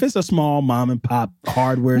sure. Now, if it's a small mom and pop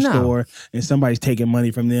hardware store and somebody's taking money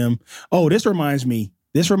from them. Oh, this reminds me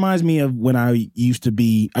of when I used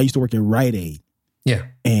to work at Rite Aid. Yeah.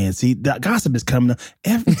 And see, the gossip is coming up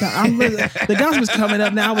every time. The gossip is coming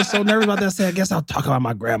up now. I was so nervous about that. I said, I guess I'll talk about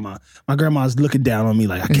my grandma. My grandma's looking down on me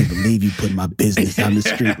like, I can't believe you put my business on the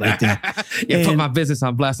street like that. Put my business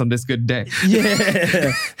on blast on this good day.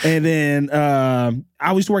 Yeah. And then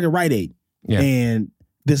I used to work at Rite Aid. Yeah. And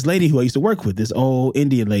this lady who I used to work with, this old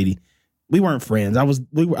Indian lady, we weren't friends. I was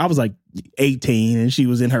like 18 and she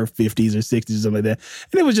was in her 50s or 60s or something like that.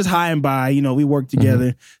 And it was just high and by. We worked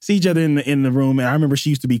together, see each other in the room. And I remember she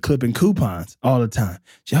used to be clipping coupons all the time.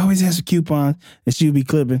 She always has a coupon and she would be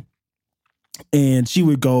clipping. And she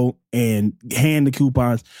would go and hand the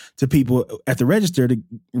coupons to people at the register to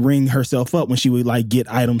ring herself up when she would like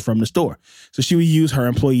get items from the store. So she would use her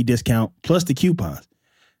employee discount plus the coupons.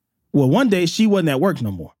 Well, one day she wasn't at work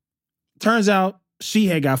no more. Turns out she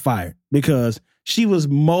had got fired because she was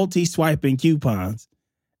multi-swiping coupons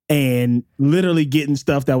and literally getting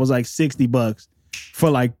stuff that was like $60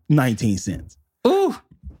 for like 19 cents. Ooh.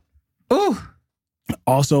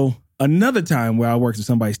 Also, another time where I worked with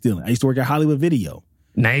somebody stealing. I used to work at Hollywood Video.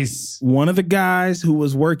 Nice. One of the guys who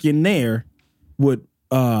was working there would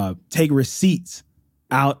take receipts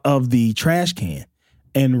out of the trash can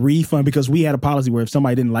and refund, because we had a policy where if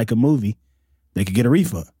somebody didn't like a movie, they could get a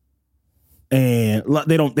refund. And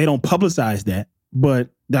they don't publicize that, but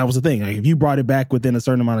that was the thing. Like if you brought it back within a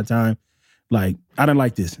certain amount of time, like, I didn't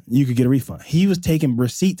like this, you could get a refund. He was taking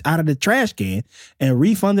receipts out of the trash can and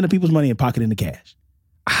refunding the people's money and pocketing the cash.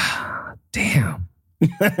 Damn.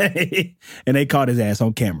 And they caught his ass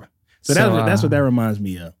on camera. So that's what that reminds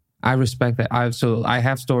me of. I respect that. I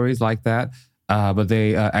have stories like that. But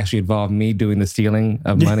they actually involved me doing the stealing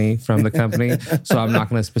of money from the company. So I'm not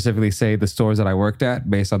going to specifically say the stores that I worked at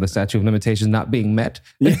based on the statute of limitations not being met.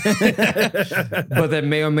 But there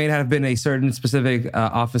may or may not have been a certain specific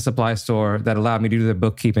office supply store that allowed me to do the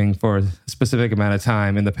bookkeeping for a specific amount of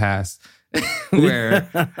time in the past. Where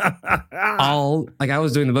I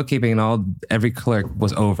was doing the bookkeeping and every clerk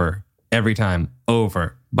was over every time,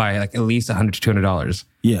 over by like at least $100 to $200.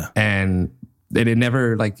 Yeah. And it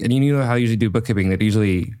never and you know how I usually do bookkeeping, that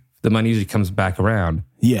the money usually comes back around.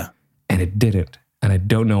 Yeah. And it didn't. And I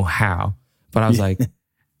don't know how. But I was like,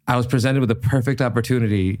 I was presented with the perfect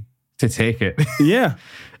opportunity to take it. Yeah.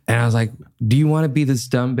 And I was like, do you want to be this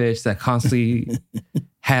dumb bitch that constantly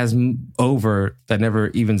has over that never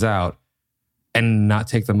evens out and not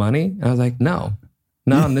take the money? And I was like, no.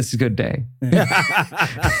 Not on this good day.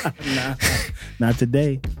 Not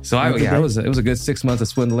today. So it was a good 6 months of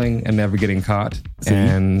swindling and never getting caught.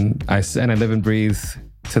 And I live and breathe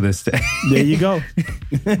to this day. There you go.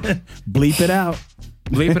 Bleep it out.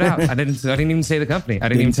 Bleep it out. I didn't even say the company. I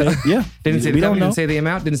didn't even say the company. Didn't say the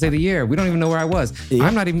amount. Didn't say the year. We don't even know where I was. Yeah.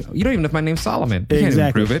 You don't even know if my name's Solomon. You can't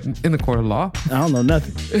even prove it in the court of law. I don't know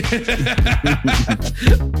nothing.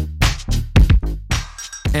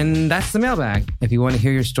 And that's the mailbag. If you want to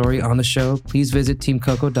hear your story on the show, please visit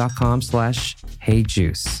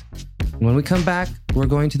teamcoco.com/heyjuice. When we come back, we're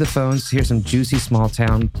going to the phones to hear some juicy small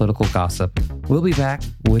town political gossip. We'll be back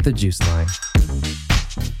with the Juice Line.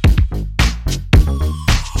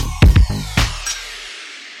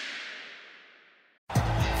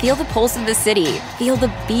 Feel the pulse of the city. Feel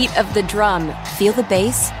the beat of the drum. Feel the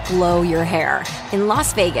bass blow your hair. In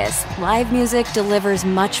Las Vegas, live music delivers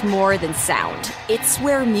much more than sound. It's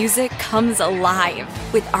where music comes alive.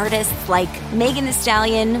 With artists like Megan Thee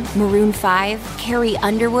Stallion, Maroon 5, Carrie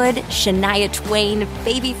Underwood, Shania Twain,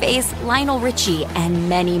 Babyface, Lionel Richie, and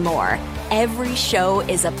many more. Every show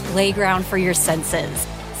is a playground for your senses.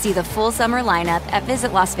 See the full summer lineup at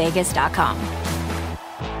visitlasvegas.com.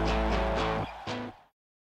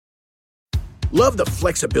 Love the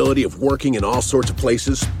flexibility of working in all sorts of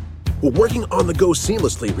places? Well, working on the go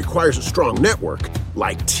seamlessly requires a strong network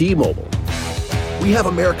like T-Mobile. We have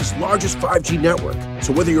America's largest 5G network,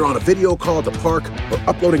 so whether you're on a video call at the park or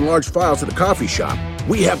uploading large files at the coffee shop,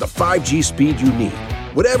 we have the 5G speed you need.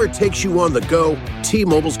 Whatever takes you on the go,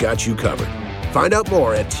 T-Mobile's got you covered. Find out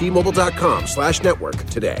more at T-Mobile.com/network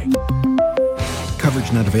today.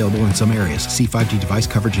 Coverage not available in some areas. See 5G device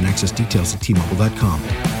coverage and access details at T-Mobile.com.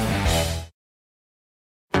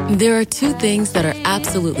 There are two things that are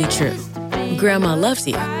absolutely true. Grandma loves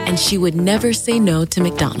you, and she would never say no to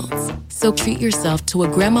McDonald's. So treat yourself to a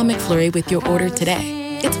Grandma McFlurry with your order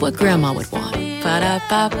today. It's what Grandma would want.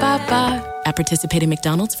 Ba-da-ba-ba-ba. At participating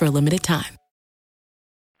McDonald's for a limited time.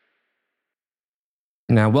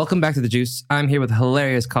 Now, welcome back to The Juice. I'm here with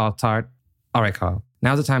hilarious Carl Tart. All right, Carl.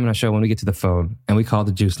 Now's the time in our show when we get to the phone, and we call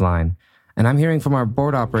the Juice line. And I'm hearing from our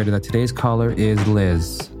board operator that today's caller is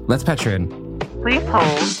Liz. Let's patch her in. Please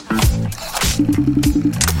hold.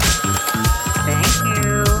 Thank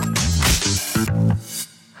you.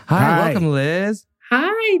 Hi, welcome, Liz.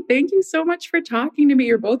 Hi, thank you so much for talking to me.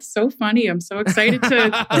 You're both so funny. I'm so excited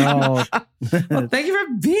to... Well, thank you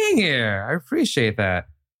for being here. I appreciate that.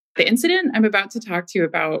 The incident I'm about to talk to you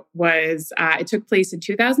about was, it took place in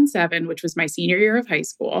 2007, which was my senior year of high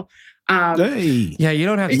school. Hey. Yeah, you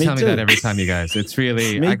don't have to tell me too. that every time, you guys. It's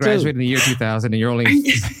really, Me I graduated too. in the year 2000 and you're only...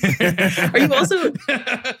 Are you also,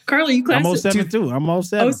 Carl, are you class? I'm 07 too. I'm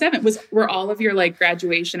 07. 07. Were all of your like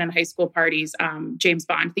graduation and high school parties James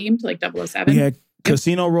Bond themed, like 007? We had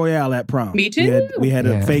Casino Royale at prom. Me too. We had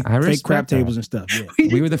Yeah, fake I respect crap that. tables and stuff. Yeah.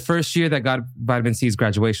 We were the first year that got Vitamin C's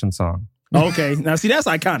graduation song. Okay. Now, see, that's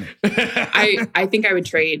iconic. I think I would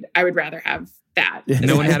trade. I would rather have that.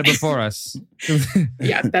 No one had it before us.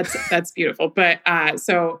 Yeah, that's beautiful. But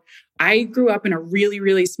so I grew up in a really,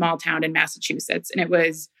 really small town in Massachusetts, and it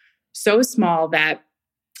was so small that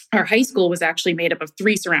our high school was actually made up of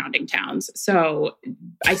 3 surrounding towns. So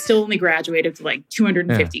I still only graduated to like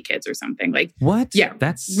 250 kids or something. Like What? Yeah,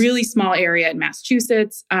 That's really small area in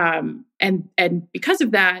Massachusetts. And because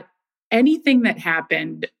of that, anything that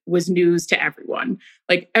happened was news to everyone.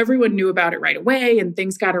 Like everyone knew about it right away and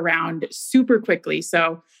things got around super quickly.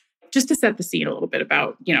 So just to set the scene a little bit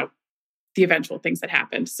about, the eventual things that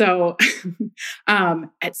happened. So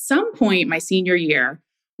at some point my senior year,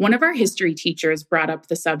 one of our history teachers brought up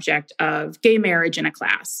the subject of gay marriage in a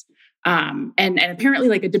class. And apparently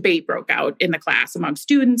like a debate broke out in the class among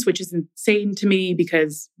students, which is insane to me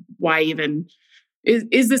because why even...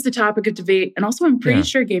 Is this a topic of debate? And also, I'm pretty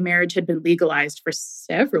sure gay marriage had been legalized for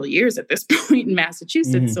several years at this point in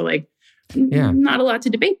Massachusetts. So not a lot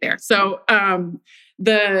to debate there. So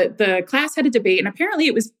the class had a debate and apparently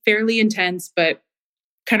it was fairly intense, but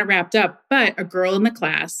kind of wrapped up. But a girl in the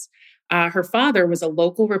class, her father was a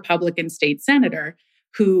local Republican state senator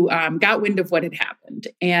who got wind of what had happened.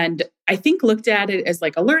 And I think looked at it as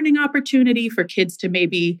like a learning opportunity for kids to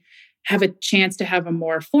maybe have a chance to have a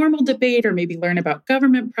more formal debate or maybe learn about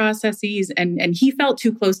government processes. And he felt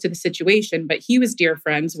too close to the situation, but he was dear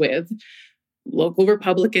friends with local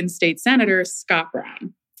Republican state senator Scott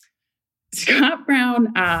Brown. Scott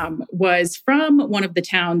Brown was from one of the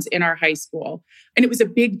towns in our high school. And it was a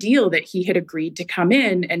big deal that he had agreed to come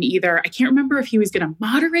in and either, I can't remember if he was going to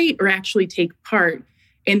moderate or actually take part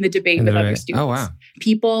in the debate with other students. Oh, wow.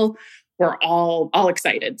 People were all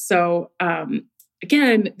excited. So,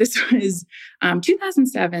 again, this was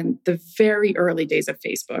 2007, the very early days of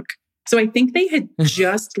Facebook. So I think they had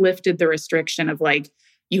just lifted the restriction of like,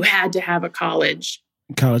 you had to have a college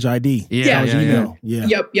ID. Yeah. Email.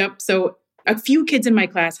 Yeah. Yep. So a few kids in my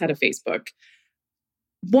class had a Facebook.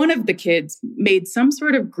 One of the kids made some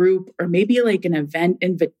sort of group or maybe like an event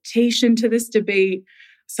invitation to this debate.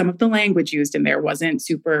 Some of the language used in there wasn't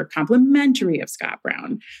super complimentary of Scott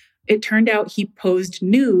Brown. It turned out he posed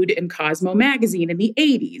nude in Cosmo magazine in the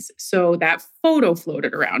 80s. So that photo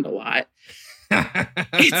floated around a lot.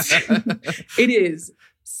 It is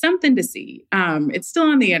something to see. It's still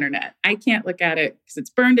on the internet. I can't look at it because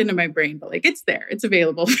it's burned into my brain, but like it's there. It's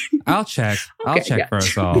available. I'll check. I'll check for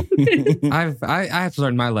us all. I have to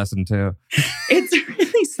learn my lesson too. It's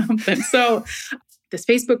really something. So this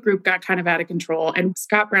Facebook group got kind of out of control, and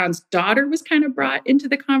Scott Brown's daughter was kind of brought into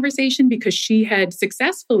the conversation because she had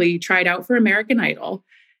successfully tried out for American Idol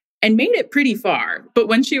and made it pretty far. But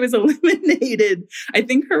when she was eliminated, I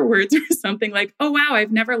think her words were something like, "Oh, wow,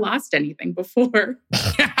 I've never lost anything before."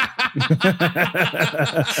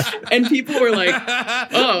 And people were like,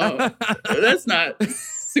 "Oh, that's not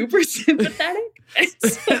super sympathetic."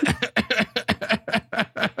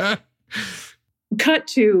 Cut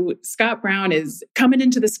to Scott Brown is coming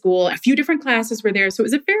into the school. A few different classes were there. So it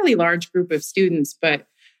was a fairly large group of students, but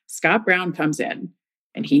Scott Brown comes in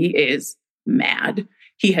and he is mad.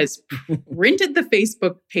 He has printed the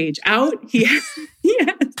Facebook page out. He has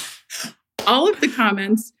all of the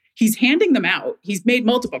comments. He's handing them out. He's made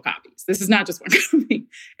multiple copies. This is not just one copy.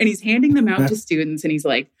 And he's handing them out to students. And he's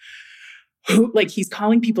like, he's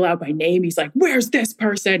calling people out by name. He's like, "Where's this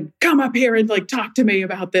person? Come up here and like talk to me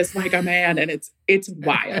about this like a man." And it's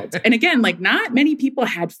wild. And again, like not many people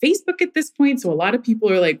had Facebook at this point. So a lot of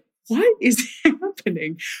people are like, what is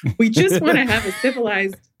happening? We just want to have a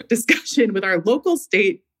civilized discussion with our local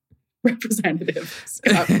state representative,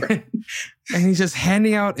 Scott Brown. And he's just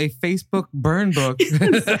handing out a Facebook burn book.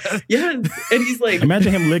 Yes. And he's like...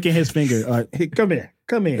 Imagine him licking his finger. Hey, come here.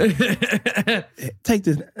 Take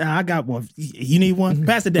this. I got one. You need one?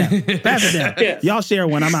 Pass it down. Yeah. Y'all share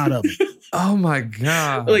one. I'm out of it. Oh my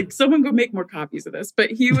God. Like someone go make more copies of this.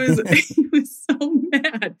 But he was so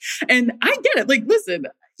mad. And I get it. Like, listen,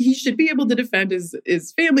 he should be able to defend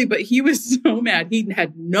his family, but he was so mad. He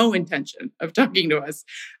had no intention of talking to us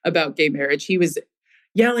about gay marriage. He was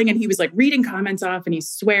yelling and he was like reading comments off and he's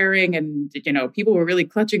swearing. And, people were really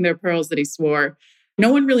clutching their pearls that he swore.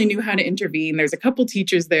 No one really knew how to intervene. There's a couple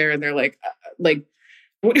teachers there and they're like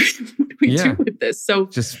what do we do with this? So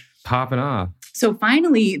just popping off. So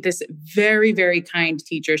finally, this very, very kind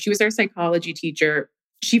teacher, she was our psychology teacher.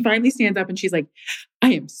 She finally stands up and she's like,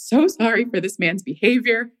 I am so sorry for this man's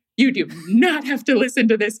behavior. You do not have to listen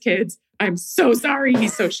to this, kids. I'm so sorry.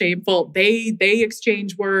 He's so shameful. They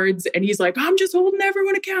exchange words and he's like, I'm just holding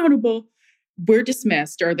everyone accountable. We're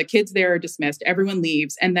dismissed, or the kids there are dismissed. Everyone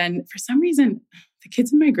leaves. And then for some reason, the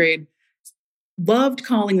kids in my grade loved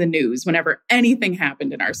calling the news whenever anything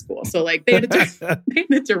happened in our school. So like they had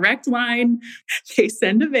a direct line. They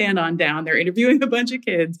send a van on down. They're interviewing a bunch of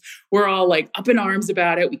kids. We're all like up in arms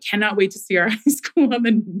about it. We cannot wait to see our high school on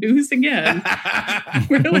the news again.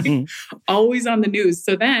 We're like always on the news.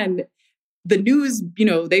 So then the news,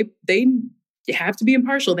 they have to be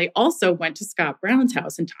impartial. They also went to Scott Brown's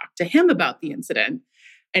house and talked to him about the incident.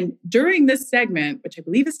 And during this segment, which I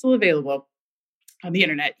believe is still available on the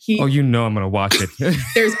internet, I'm going to watch it.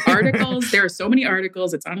 There's articles. There are so many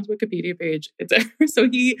articles. It's on his Wikipedia page. So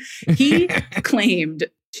he claimed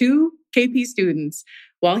 2 KP students,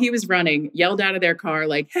 while he was running, yelled out of their car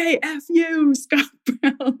like, hey, F you, Scott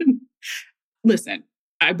Brown. Listen,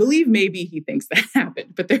 I believe maybe he thinks that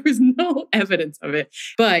happened, but there was no evidence of it.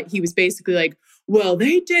 But he was basically like, well,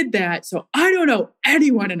 they did that, so I don't owe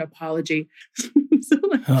anyone an apology.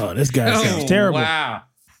 This guy sounds terrible. Wow.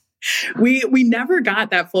 We never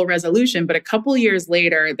got that full resolution, but a couple years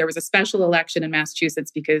later, there was a special election in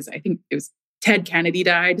Massachusetts because I think it was Ted Kennedy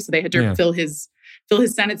died, so they had to fill his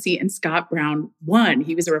Senate seat, and Scott Brown won.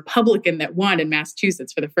 He was a Republican that won in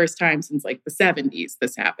Massachusetts for the first time since like the 70s.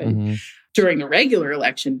 This happened. Mm-hmm. During the regular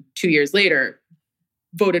election 2 years later,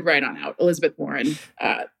 voted right on out. Elizabeth Warren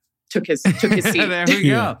took his seat. There we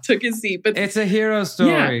go. Took his seat. But it's a hero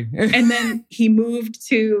story. Yeah. And then he moved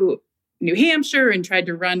to New Hampshire and tried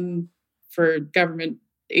to run for government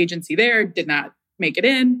agency there, did not make it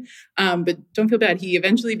in. But don't feel bad. He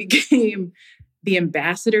eventually became the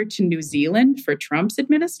ambassador to New Zealand for Trump's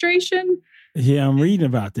administration. Yeah, I'm reading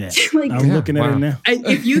about that. I'm looking at it now.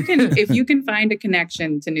 If you can find a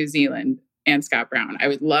connection to New Zealand and Scott Brown, I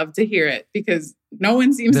would love to hear it because no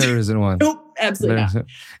one seems there isn't one. Nope, absolutely not.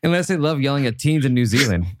 Unless they love yelling at teens in New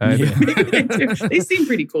Zealand. Maybe they do. They seem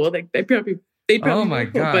pretty cool. They'd probably oh my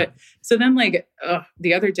cool. God. But so then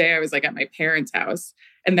the other day I was like at my parents' house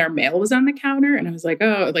and their mail was on the counter and I was like,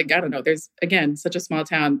 I don't know. There's, again, such a small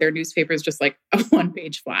town. Their newspaper is just like a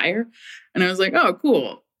 1-page flyer. And I was like, oh,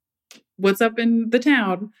 cool. What's up in the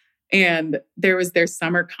town? And there was their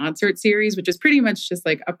summer concert series, which is pretty much just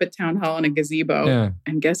like up at town hall in a gazebo. Yeah.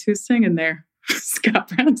 And guess who's singing there? Scott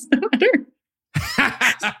Brown's daughter.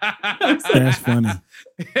 That's funny.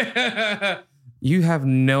 You have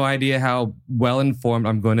no idea how well-informed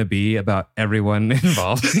I'm going to be about everyone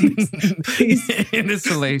involved in this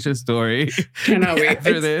salacious story. Cannot wait.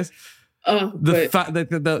 After this.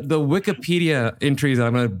 The Wikipedia entries that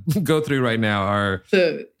I'm going to go through right now are...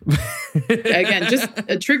 Again, just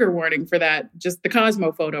a trigger warning for that. Just the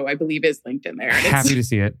Cosmo photo, I believe, is linked in there. Happy to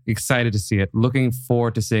see it. Excited to see it. Looking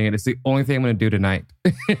forward to seeing it. It's the only thing I'm going to do tonight.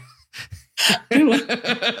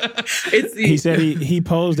 He said he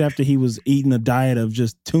posed after he was eating a diet of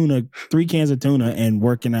just tuna, 3 cans of tuna and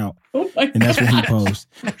working out. Oh my God. And that's what he posed.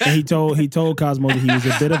 And he told Cosmo that he was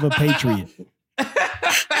a bit of a patriot.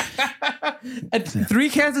 3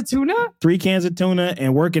 cans of tuna? 3 cans of tuna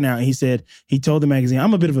and working out. And he told the magazine,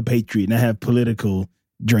 I'm a bit of a patriot and I have political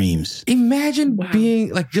dreams. Imagine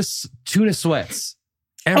being like just tuna sweats.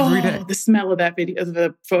 Every day. The smell of that video, of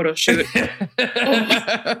the photo shoot.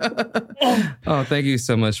 Oh, thank you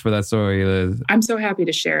so much for that story, Liz. I'm so happy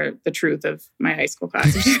to share the truth of my high school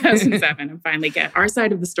class of 2007 and finally get our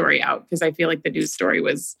side of the story out because I feel like the news story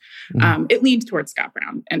was, it leaned towards Scott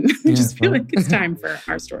Brown. And I just feel like it's time for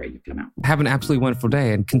our story to come out. Have an absolutely wonderful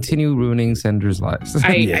day and continue ruining senators' lives.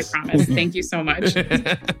 I promise. Thank you so much.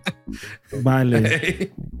 Bye, Liz.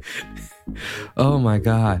 Oh my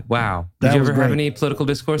God. Wow. Did you ever have any political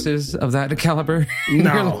discourses of that caliber?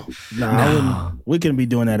 No. We couldn't be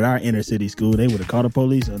doing that at our inner city school. They would have called the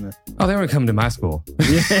police on us. Oh, they would come to my school.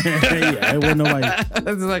 Yeah, it wasn't nobody.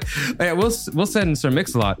 It's like, hey, we'll send Sir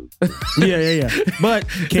Mix-a-Lot. Yeah. But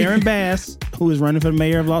Karen Bass, who is running for the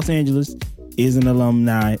mayor of Los Angeles, is an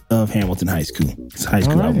alumni of Hamilton High School. It's high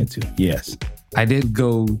school I went to. Yes. I did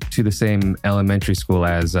go to the same elementary school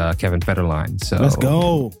as Kevin Federline. So let's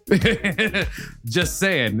go. Just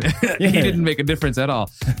saying. Yeah. He didn't make a difference at all.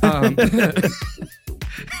 Well,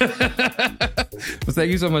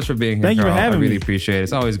 thank you so much for being here, Thank you for having me. I really appreciate it.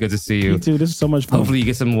 It's always good to see you. Me too. This is so much fun. Hopefully you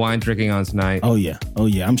get some wine drinking on tonight. Oh, yeah.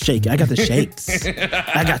 I'm shaking. I got the shakes.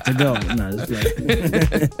 I got to go. No,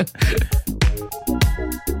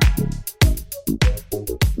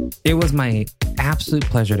 It was my absolute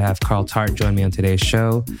pleasure to have Carl Tart join me on today's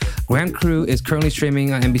show. Grand Crew is currently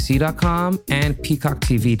streaming on NBC.com and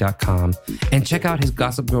PeacockTV.com. And check out his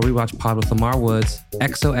Gossip Girl Rewatch pod with Lamar Woods,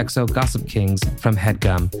 XOXO Gossip Kings from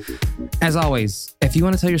HeadGum. As always, if you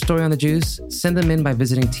want to tell your story on The Juice, send them in by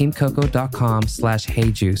visiting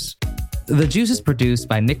teamcoco.com/heyjuice. The Juice is produced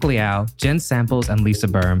by Nick Liao, Jen Samples, and Lisa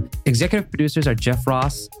Berm. Executive producers are Jeff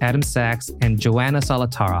Ross, Adam Sachs, and Joanna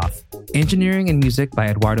Solitaroff. Engineering and music by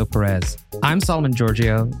Eduardo Perez. I'm Solomon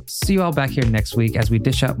Giorgio. See you all back here next week as we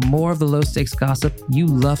dish out more of the low-stakes gossip you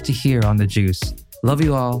love to hear on The Juice. Love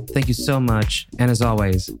you all. Thank you so much. And as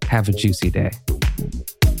always, have a juicy day.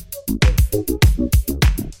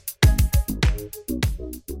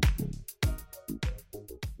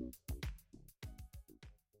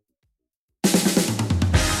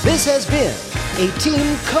 This has been a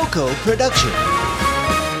Team Coco production.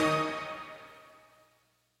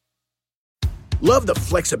 Love the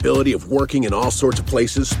flexibility of working in all sorts of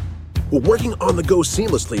places? Well, working on the go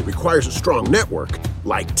seamlessly requires a strong network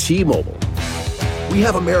like T-Mobile. We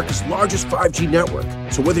have America's largest 5G network,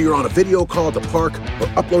 so whether you're on a video call at the park or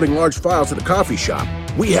uploading large files at a coffee shop,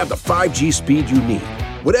 we have the 5G speed you need.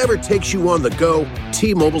 Whatever takes you on the go,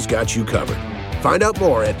 T-Mobile's got you covered. Find out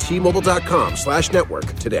more at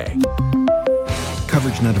T-Mobile.com/network today.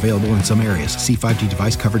 Coverage not available in some areas. See 5G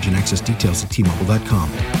device coverage and access details at T-Mobile.com.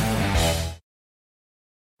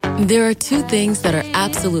 There are two things that are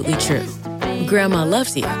absolutely true. Grandma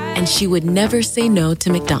loves you, and she would never say no to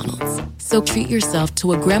McDonald's. So treat yourself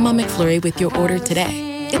to a Grandma McFlurry with your order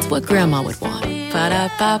today. It's what Grandma would want.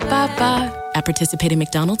 Ba-da-ba-ba-ba. At participating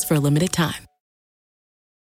McDonald's for a limited time.